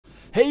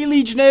Hey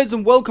Legionnaires,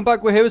 and welcome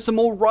back. We're here with some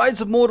more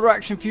Rise of Mordor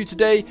action for you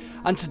today.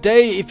 And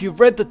today, if you've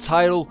read the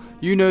title,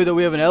 you know that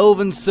we have an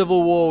Elven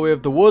civil war. We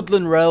have the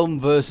Woodland Realm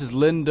versus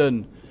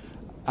Linden.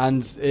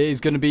 And it is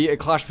going to be a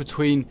clash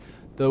between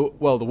the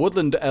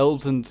Woodland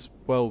Elves and,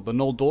 well, the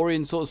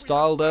Noldorian sort of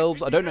styled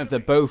elves. I don't know if they're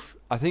both.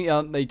 I think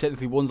aren't they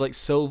technically one's like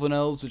Sylvan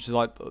elves, which is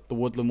like the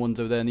Woodland ones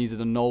over there, and these are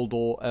the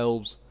Noldor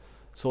elves,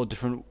 sort of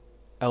different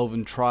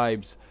elven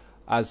tribes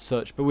as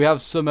such. But we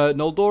have some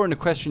Noldorian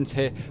questions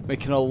here,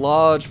 making a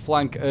large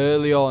flank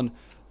early on,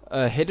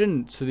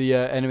 hidden to the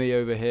enemy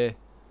over here.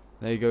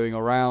 They're going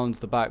around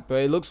the back,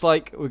 but it looks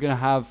like we're going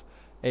to have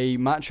a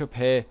matchup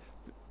here.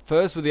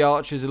 First with the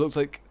archers, it looks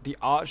like the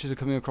archers are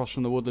coming across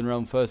from the Woodland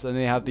Realm first, and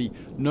they have the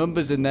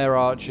numbers in their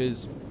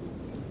archers.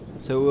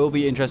 So it will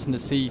be interesting to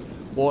see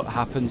what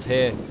happens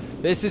here.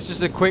 This is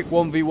just a quick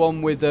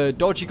 1v1 with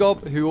Dodgy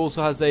Gob, who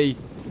also has a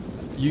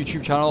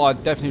YouTube channel. I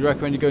definitely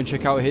recommend you go and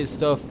check out his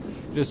stuff.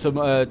 There's some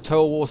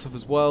Total War stuff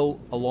as well,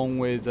 along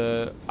with,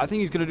 I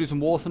think he's going to do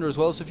some War Thunder as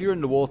well, so if you're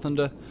into War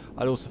Thunder,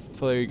 I'd also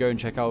prefer you go and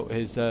check out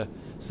his stuff.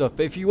 But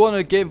if you want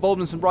to get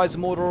involved in some Rise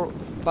of Mordor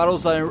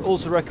battles, I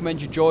also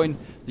recommend you join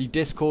the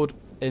Discord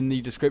in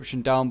the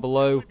description down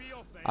below.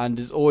 And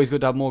it's always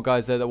good to have more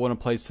guys there that want to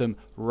play some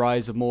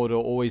Rise of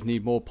Mordor. Always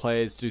need more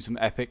players to do some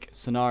epic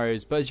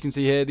scenarios. But as you can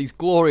see here, these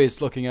glorious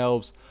looking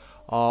elves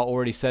are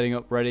already setting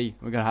up ready.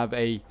 We're going to have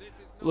a,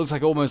 looks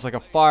like almost like a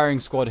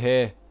firing squad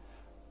here.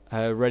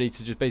 Ready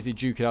to just basically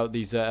duke it out.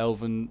 These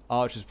elven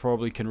archers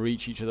probably can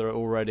reach each other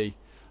already.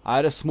 I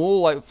had a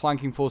small like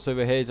flanking force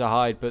over here to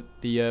hide, but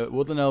the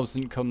woodland elves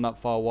didn't come that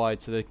far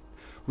wide, so they're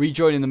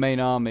rejoining the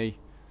main army.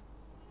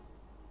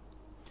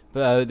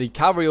 But the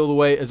cavalry all the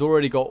way has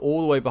already got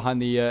all the way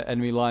behind the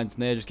enemy lines,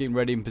 and they're just getting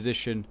ready in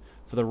position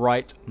for the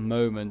right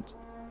moment.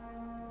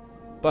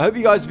 But I hope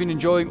you guys have been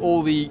enjoying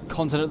all the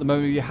content at the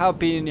moment. If you have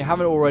been and you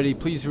haven't already,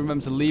 please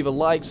remember to leave a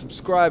like,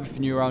 subscribe if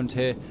you're new around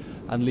here,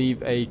 and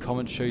leave a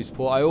comment to show your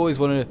support. I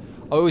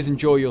always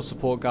enjoy your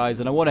support,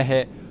 guys, and I want to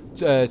hit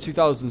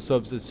 2,000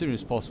 subs as soon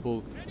as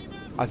possible.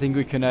 I think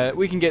we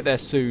can get there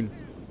soon.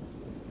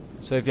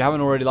 So if you haven't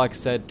already, like I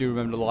said, do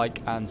remember to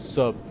like and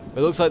sub.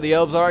 But it looks like the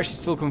elves are actually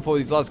still coming forward.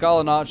 These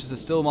Lasgalan archers are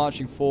still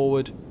marching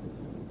forward,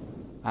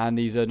 and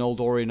these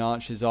Noldorian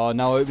archers are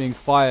now opening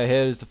fire.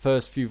 Here is the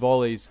first few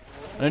volleys,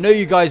 and I know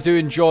you guys do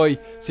enjoy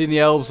seeing the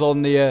elves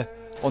on the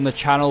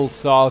channel,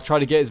 so I'll try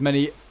to get as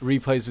many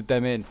replays with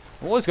them in.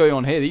 What is going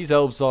on here? These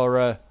elves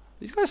are,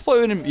 these guys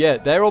floating in, yeah,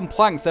 they're on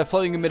planks, they're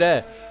floating in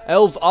midair.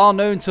 Elves are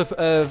known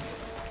to,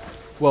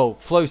 well,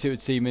 float, it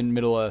would seem, in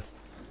Middle-earth.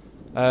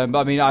 But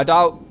I mean, I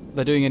doubt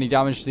they're doing any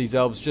damage to these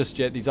elves just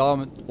yet. These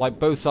armor, like,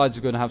 both sides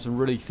are going to have some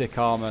really thick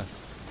armor.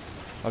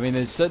 I mean,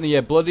 there's certainly,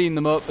 yeah, bloodying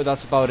them up, but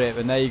that's about it.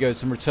 And there you go,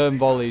 some return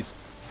volleys.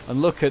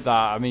 And look at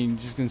that, I mean,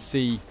 just can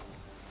see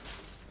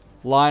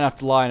line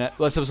after line.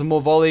 Let's have some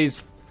more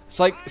volleys. It's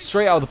like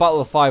straight out of the Battle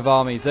of the Five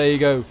Armies. There you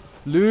go.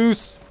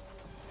 Loose.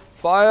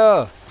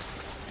 Fire.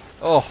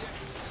 Oh.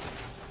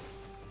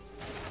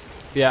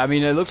 Yeah, I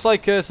mean, it looks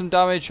like some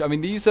damage. I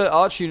mean, these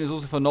archer units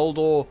also for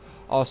Noldor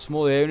are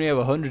small. They only have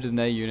 100 in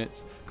their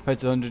units compared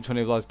to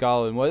 120 of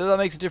Lasgalan. Whether that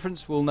makes a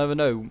difference, we'll never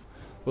know.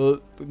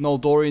 Will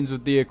Noldorians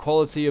with the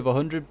equality of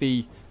 100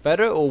 be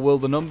better, or will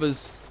the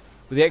numbers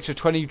with the extra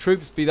 20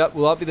 troops be that?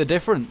 Will that be the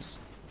difference?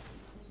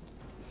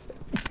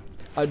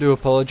 I do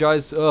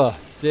apologise. Oh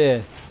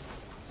dear.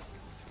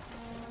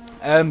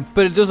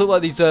 But it does look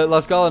like these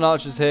Lasgalan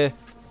archers here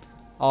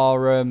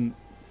are,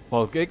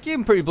 well,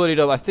 getting pretty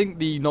bloodied up. I think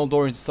the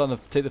Noldorians are starting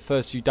to take the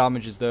first few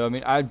damages, though. I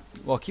mean,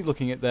 I'll keep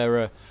looking at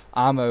their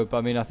ammo, but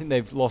I mean, I think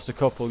they've lost a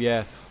couple,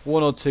 yeah.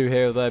 One or two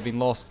here or there have been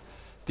lost.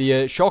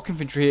 The shock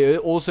infantry here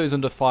also is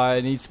under fire,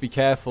 needs to be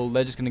careful.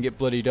 They're just going to get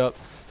bloodied up.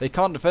 They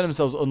can't defend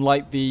themselves,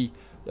 unlike the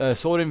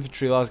sword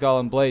infantry,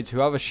 Lasgalan blades,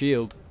 who have a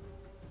shield.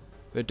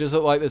 But it does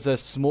look like there's a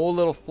small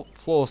little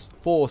force.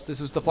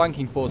 This was the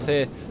flanking force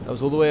here. That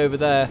was all the way over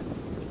there.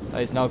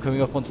 That is now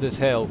coming up onto this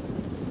hill.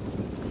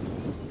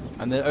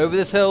 And then over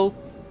this hill,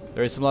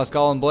 there is some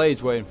Lasgalan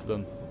blades waiting for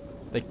them.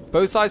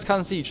 Both sides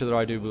can see each other,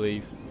 I do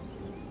believe.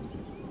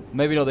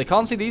 Maybe not. They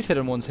can't see these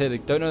hidden ones here. They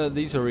don't know that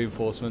these are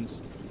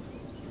reinforcements.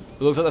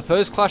 It looks like the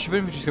first clash of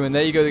infantry is coming.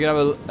 There you go. They're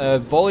going to have a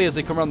volley as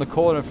they come around the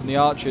corner from the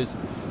archers.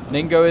 And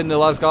then go in the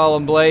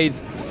Lasgalan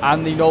blades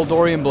and the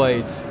Noldorian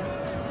blades.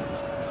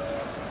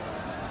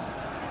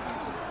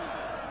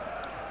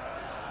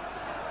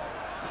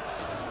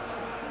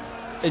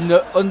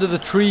 Under the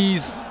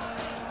trees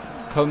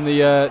come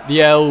the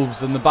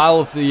elves, and the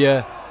battle of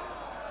the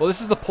well, this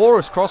is the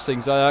Porous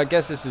Crossing, so I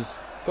guess this has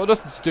got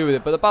nothing to do with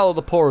it, but the battle of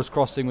the Porous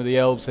Crossing with the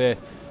elves here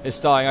is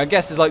starting. I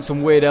guess there's like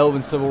some weird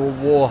elven civil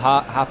war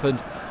happened.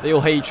 They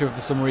all hate each other for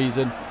some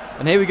reason.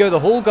 And here we go, the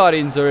Hall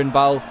Guardians are in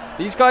battle.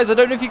 These guys, I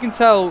don't know if you can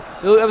tell,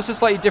 they look ever so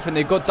slightly different.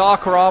 They've got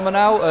darker armor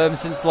now,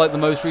 since like the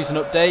most recent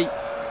update.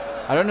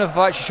 I don't know if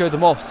I've actually showed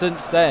them off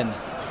since then.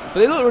 But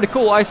they look really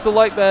cool. I still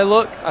like their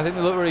look. I think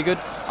they look really good.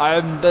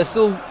 They're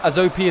still as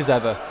OP as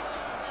ever.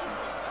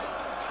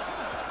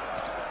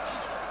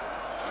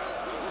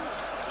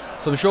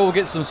 So I'm sure we'll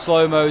get some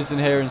slow-mos in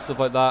here and stuff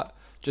like that,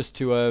 just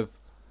to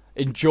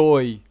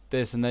enjoy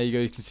this, and there you go.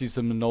 You can see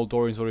some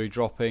Noldorians already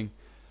dropping,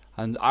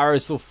 and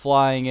arrows still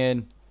flying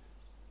in.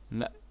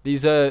 And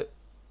these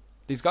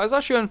guys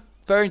actually aren't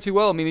faring too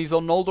well. I mean, these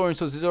are Noldorian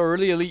swords. These are a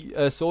really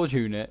elite sword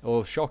unit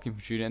or shock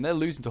infantry unit, and they're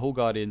losing to Hull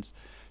Guardians.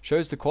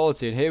 Shows the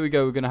quality. And here we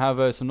go. We're going to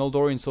have some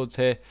Noldorian swords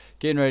here,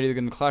 getting ready. They're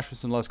going to clash with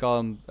some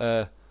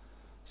Lasgalan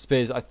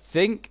spears. I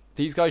think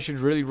these guys should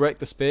really wreck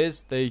the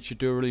spears. They should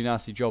do a really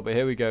nasty job. But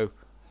here we go.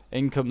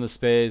 In come the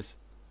spears.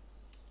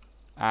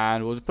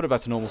 And we'll just put it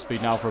back to normal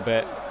speed now for a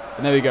bit.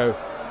 And there we go.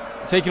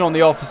 Taking on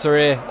the officer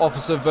here.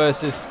 Officer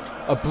versus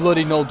a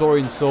bloody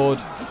Noldorian sword.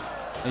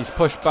 And he's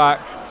pushed back.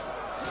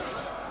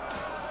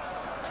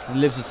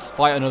 And lives to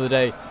fight another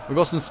day. We've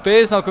got some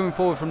spears now coming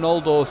forward from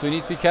Noldor, so we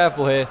need to be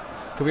careful here.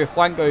 Could be a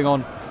flank going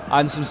on.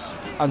 And some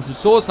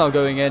swords now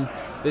going in.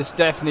 This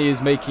definitely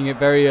is making it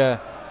very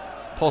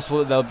possible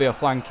that there'll be a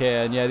flank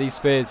here. And yeah, these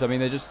spears, I mean,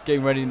 they're just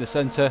getting ready in the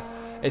centre.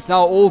 It's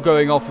now all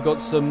going off. We've got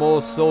some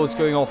more swords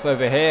going off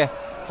over here.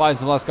 Fighting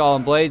some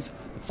Lasgalan blades.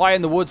 The fight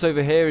in the woods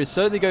over here is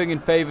certainly going in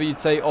favour, you'd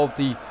say, of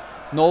the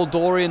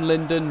Noldorian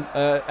Linden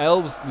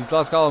elves. These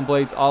Lasgalan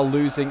blades are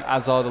losing,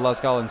 as are the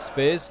Lasgalan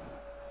spears.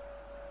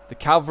 The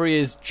cavalry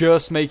is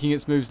just making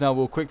its moves now.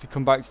 We'll quickly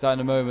come back to that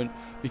in a moment.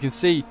 You can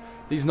see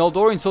these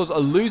Noldorian swords are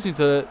losing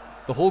to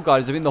the Hull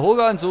Guardians. I mean, the Hull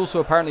Guardians are also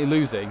apparently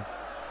losing.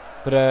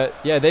 But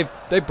yeah,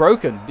 they've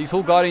broken. These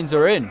Hull Guardians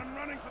are in.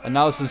 And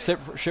now some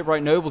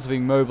shipwright nobles are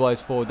being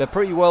mobilised forward. They're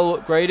pretty well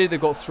upgraded. They've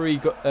got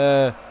 3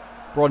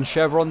 bronze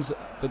chevrons,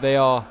 but they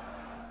are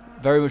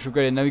very much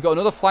upgraded. Now we've got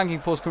another flanking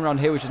force coming around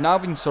here, which has now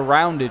been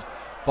surrounded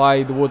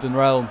by the Woodland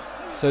Realm.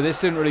 So this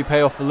didn't really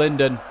pay off for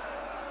Linden.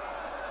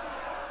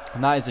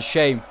 And that is a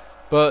shame.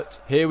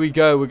 But here we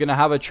go. We're going to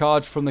have a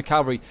charge from the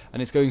cavalry,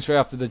 and it's going straight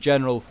after the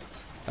general.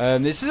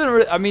 This isn't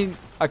really, I mean,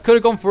 I could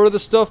have gone for other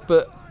stuff,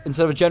 but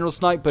instead of a general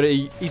snipe, but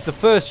he's the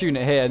first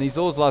unit here, and he's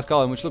always the last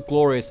Lasgalan, which look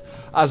glorious.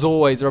 As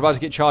always, they're about to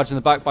get charged in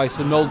the back by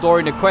some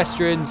Noldorian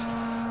equestrians,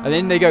 and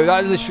in they go.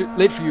 That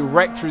literally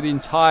wrecked through the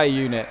entire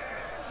unit.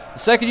 The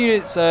second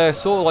unit's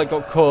sort of like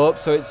got caught up,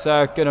 so it's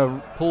going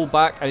to pull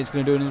back, and it's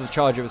going to do another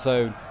charge of its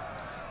own.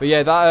 But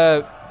yeah,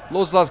 that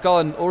Lords of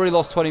Lasgalan already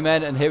lost 20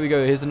 men, and here we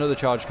go. Here's another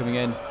charge coming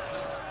in.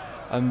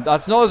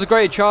 That's not as a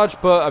great charge,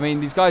 but I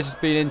mean, these guys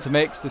just being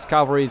intermixed. This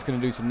cavalry is going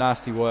to do some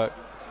nasty work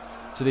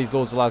to these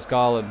Lords of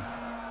Lasgalan.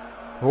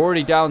 We're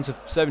already down to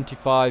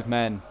 75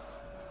 men.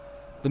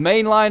 The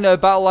main line,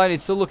 battle line,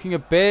 is still looking a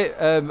bit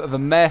of a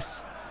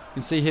mess. You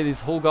can see here these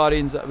Hull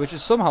Guardians, which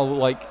is somehow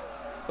like,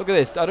 look at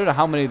this. I don't know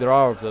how many there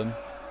are of them,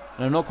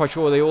 and I'm not quite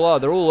sure where they all are.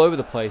 They're all over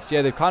the place.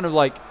 Yeah, they're kind of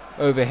like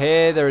over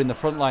here. They're in the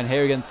front line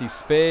here against these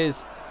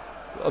spears.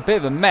 A bit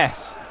of a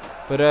mess,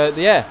 but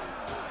yeah.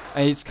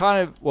 And it's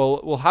kind of,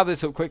 well, we'll have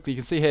this up quickly. You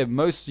can see here,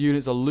 most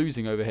units are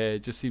losing over here.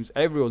 It just seems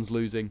everyone's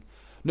losing.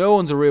 No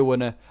one's a real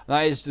winner. And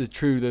that is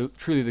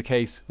truly the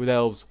case with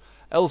elves.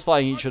 Elves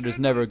fighting each other is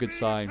never a good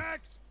sign.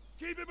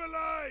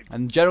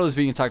 And the general is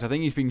being attacked. I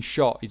think he's being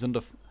shot. He's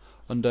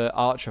under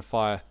archer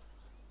fire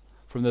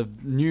from the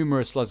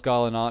numerous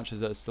Lasgalan archers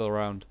that are still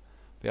around.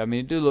 But yeah, I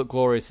mean, it do look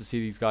glorious to see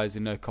these guys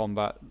in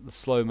combat. The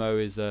slow-mo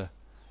is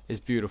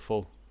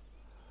beautiful.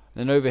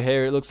 Then over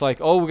here it looks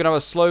like, oh, we're going to have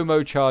a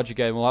slow-mo charge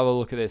again. We'll have a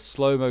look at this.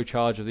 Slow-mo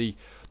charge of the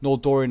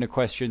Noldorian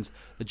equestrians.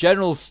 The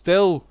general's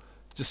still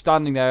just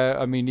standing there.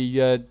 I mean, he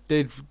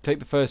did take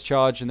the first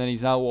charge, and then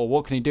he's now, well,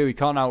 what can he do? He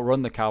can't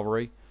outrun the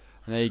cavalry.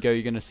 And there you go.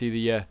 You're going to see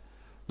the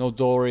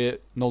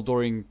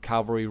Noldorian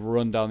cavalry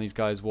run down these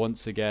guys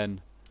once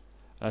again.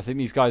 And I think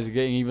these guys are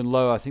getting even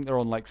lower. I think they're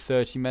on like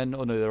 30 men.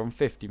 Oh, no, they're on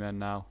 50 men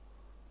now.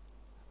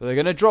 But they're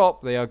going to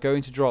drop. They are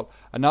going to drop.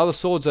 And now the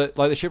swords are,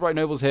 like the shipwright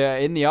nobles here,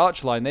 in the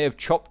archer line. They have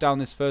chopped down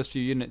this first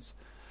few units.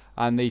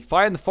 And the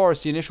fight in the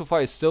forest, the initial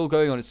fight is still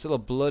going on. It's still a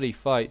bloody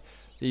fight.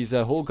 These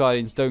Hull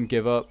Guardians don't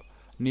give up.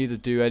 Neither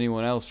do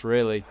anyone else,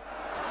 really.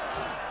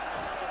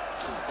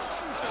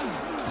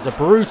 It's a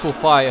brutal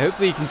fight.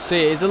 Hopefully you can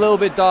see it. It's a little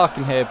bit dark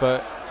in here,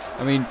 but,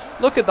 I mean,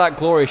 look at that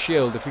glorious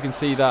shield, if we can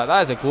see that.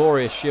 That is a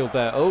glorious shield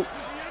there. Oh.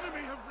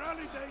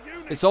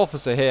 This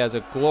officer here has a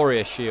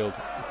glorious shield.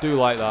 I do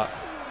like that.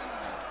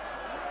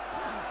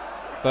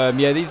 But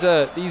yeah,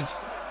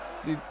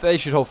 they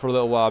should hold for a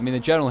little while. I mean, the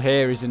general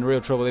here is in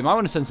real trouble. They might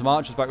want to send some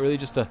archers back, really,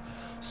 just to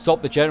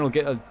stop the general,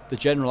 get the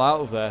general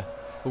out of there.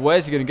 But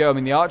where's he going to go? I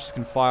mean, the archers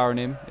can fire on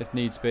him if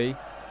needs be.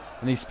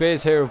 And these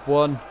spears here have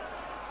won.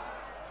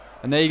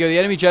 And there you go. The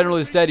enemy general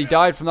is dead. He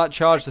died from that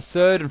charge. The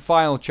third and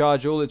final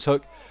charge. All it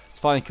took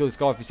to finally kill this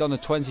guy off. He's down to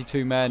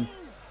 22 men.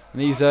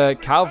 And these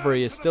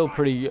cavalry is still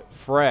pretty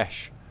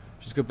fresh,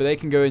 which is good. But they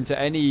can go into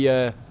any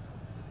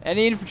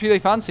infantry they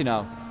fancy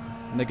now.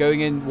 And they're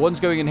going in. One's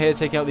going in here,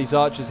 taking out these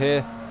archers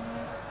here.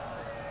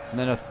 And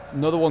then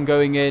another one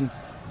going in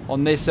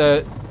on this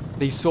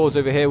these swords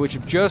over here, which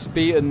have just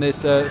beaten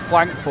this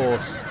flank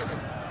force.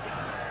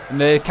 And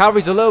the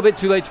cavalry's a little bit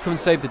too late to come and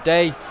save the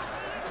day,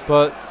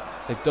 but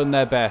they've done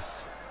their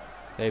best.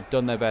 They've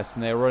done their best,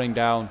 and they're running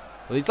down.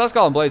 Well, these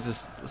Lasgalan blades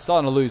are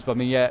starting to lose, but I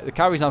mean, yeah, the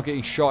cavalry's now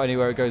getting shot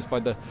anywhere it goes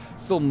by the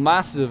still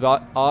massive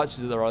archers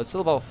that there are. There's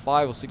still about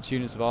 5 or 6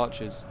 units of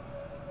archers.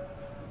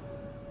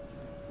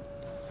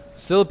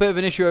 Still a bit of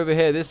an issue over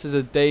here. This is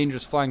a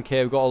dangerous flank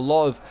here. We've got a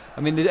lot of...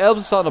 I mean, the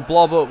elves are starting to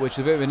blob up, which is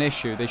a bit of an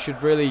issue. They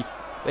should really...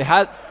 They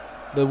had...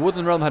 The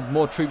Woodland Realm had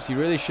more troops. He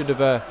really should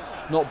have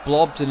not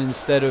blobbed, and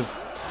instead of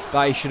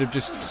that, he should have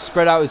just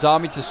spread out his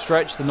army to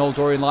stretch the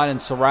Noldorian line and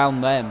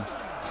surround them.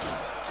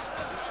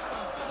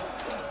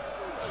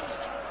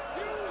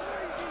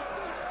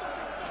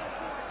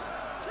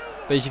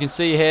 But as you can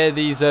see here,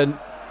 these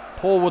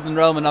poor Woodland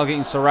Realm are now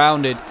getting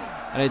surrounded,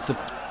 and it's a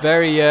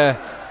very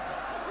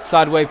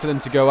sad way for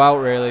them to go out,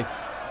 really.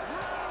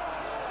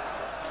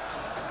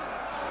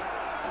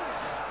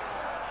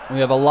 And we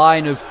have a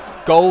line of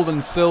gold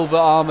and silver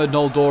armored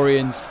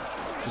Noldorians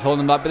just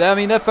holding them back. But I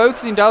mean, they're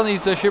focusing down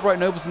these shipwright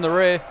nobles in the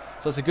rear,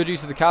 so that's a good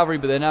use of the cavalry.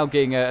 But they're now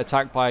getting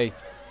attacked by,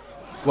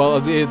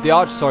 well, the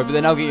archers, sorry, but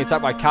they're now getting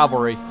attacked by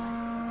cavalry.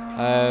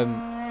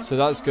 So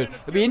that's good.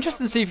 It'd be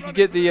interesting to see if you could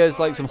get the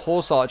like some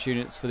horse arch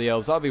units for the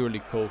elves. That'd be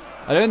really cool.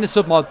 I know in the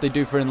submod they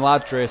do for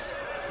Enladris,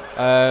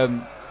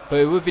 but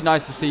it would be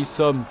nice to see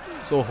some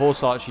sort of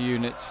horse archer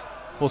units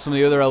for some of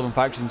the other elven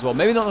factions as well.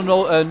 Maybe not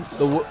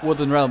the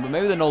Woodland Realm, but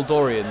maybe the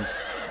Noldorians,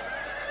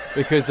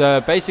 because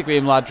basically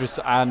Enladris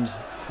and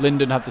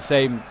Linden have the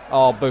same,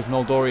 are both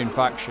Noldorian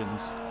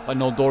factions, like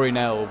Noldorian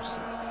elves.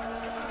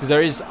 Because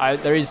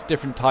there is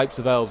different types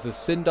of elves. There's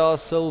Sindar,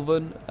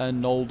 Sylvan,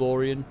 and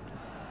Noldorian,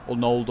 or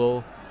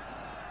Noldor.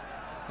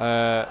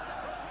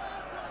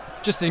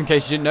 Just in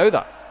case you didn't know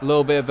that, a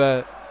little bit of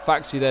a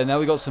fact for you there. Now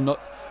we got some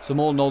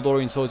more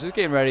Noldorian soldiers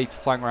getting ready to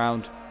flank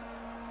round.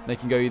 They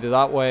can go either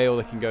that way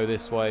or they can go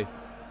this way.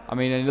 I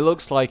mean, and it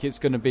looks like it's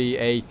going to be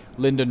a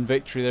Linden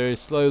victory. There is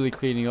slowly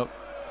cleaning up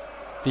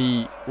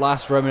the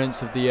last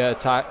remnants of the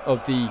attack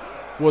of the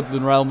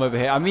Woodland Realm over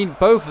here. I mean,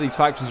 both of these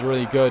factions are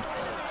really good.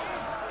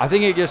 I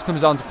think it just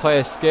comes down to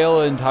player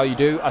skill and how you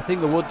do. I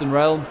think the Woodland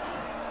Realm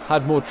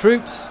had more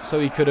troops, so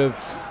he could have,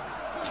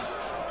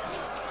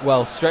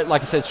 well,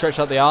 like I said, stretched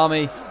out the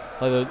army,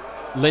 like the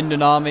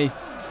Linden army.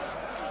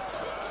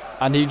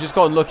 And he just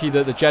got unlucky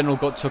that the general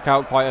got took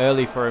out quite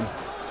early for him.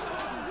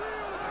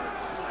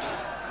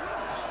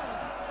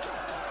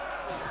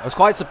 I was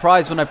quite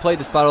surprised when I played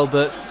this battle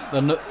that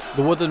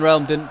the Woodland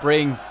Realm didn't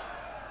bring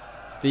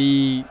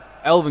the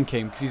Elven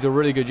King, because he's a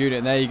really good unit.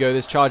 And there you go,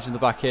 this charge in the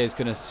back here is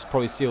going to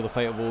probably seal the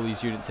fate of all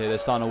these units here. They're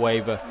starting to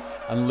waver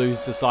and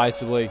lose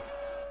decisively.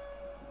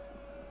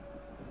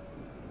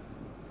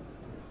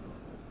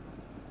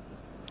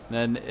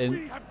 And then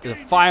in the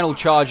final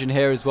charge in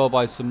here as well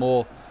by some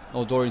more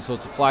Noldorian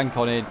swords to flank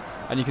on in.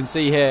 And you can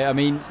see here, I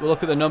mean, we'll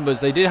look at the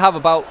numbers. They did have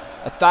about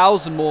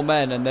 1,000 more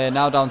men, and they're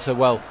now down to,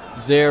 well,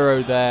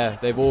 0 there.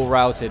 They've all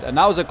routed. And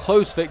that was a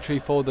close victory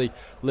for the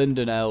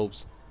Linden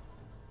Elves.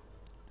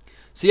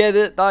 So yeah,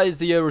 that is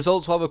the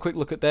results. We'll have a quick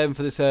look at them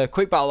for this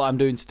quick battle that I'm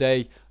doing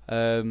today.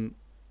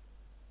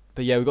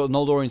 But yeah, we've got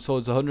Noldorian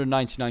swords,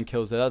 199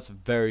 kills there. That's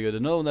very good.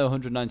 Another one there,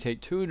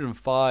 198,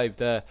 205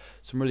 there.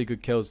 Some really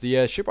good kills.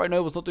 The shipwright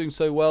noble's not doing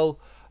so well.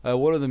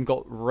 One of them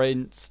got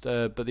rinsed,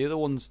 but the other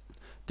ones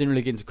didn't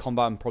really get into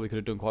combat and probably could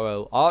have done quite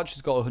well.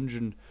 Archers got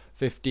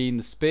 115.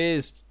 The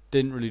spears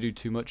didn't really do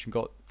too much and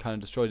got kind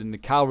of destroyed. And the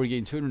cavalry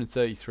getting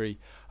 233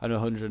 and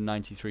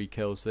 193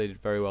 kills, so they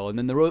did very well. And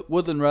then the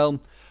Woodland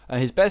Realm,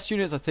 his best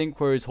units I think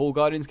were his Hall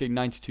Guardians getting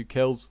 92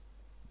 kills.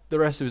 The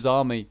rest of his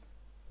army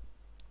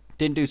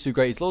didn't do so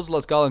great. His Lords of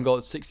Lasgallan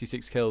got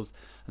 66 kills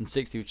and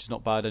 60, which is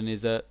not bad. And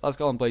his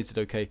Lasgallan Blades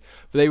did okay,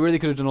 but they really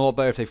could have done a lot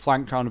better if they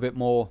flanked around a bit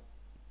more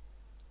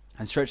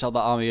and stretched out that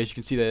army. As you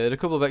can see there, they had a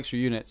couple of extra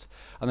units,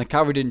 and the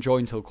cavalry didn't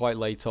join until quite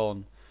late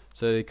on,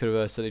 so they could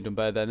have certainly done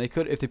better there. And they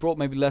could, if they brought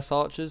maybe less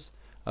archers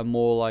and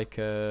more like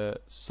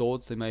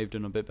swords, they may have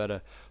done a bit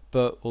better,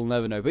 but we'll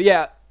never know. But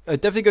yeah,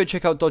 definitely go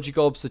check out Dodgy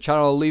Gobs, the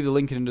channel. I'll leave the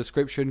link in the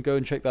description. Go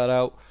and check that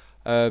out.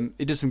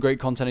 He does some great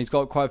content. He's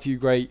got quite a few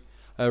great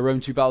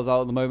Rome 2 battles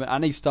out at the moment,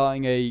 and he's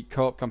starting a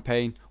co-op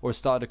campaign, or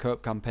started a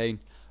co-op campaign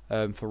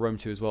for Rome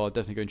 2 as well. I'll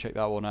definitely go and check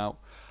that one out.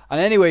 And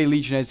anyway,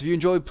 Legionnaires, if you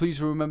enjoyed,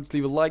 please remember to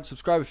leave a like,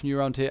 subscribe if you're new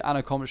around here, and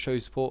a comment to show your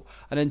support.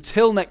 And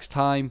until next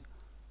time,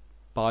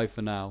 bye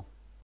for now.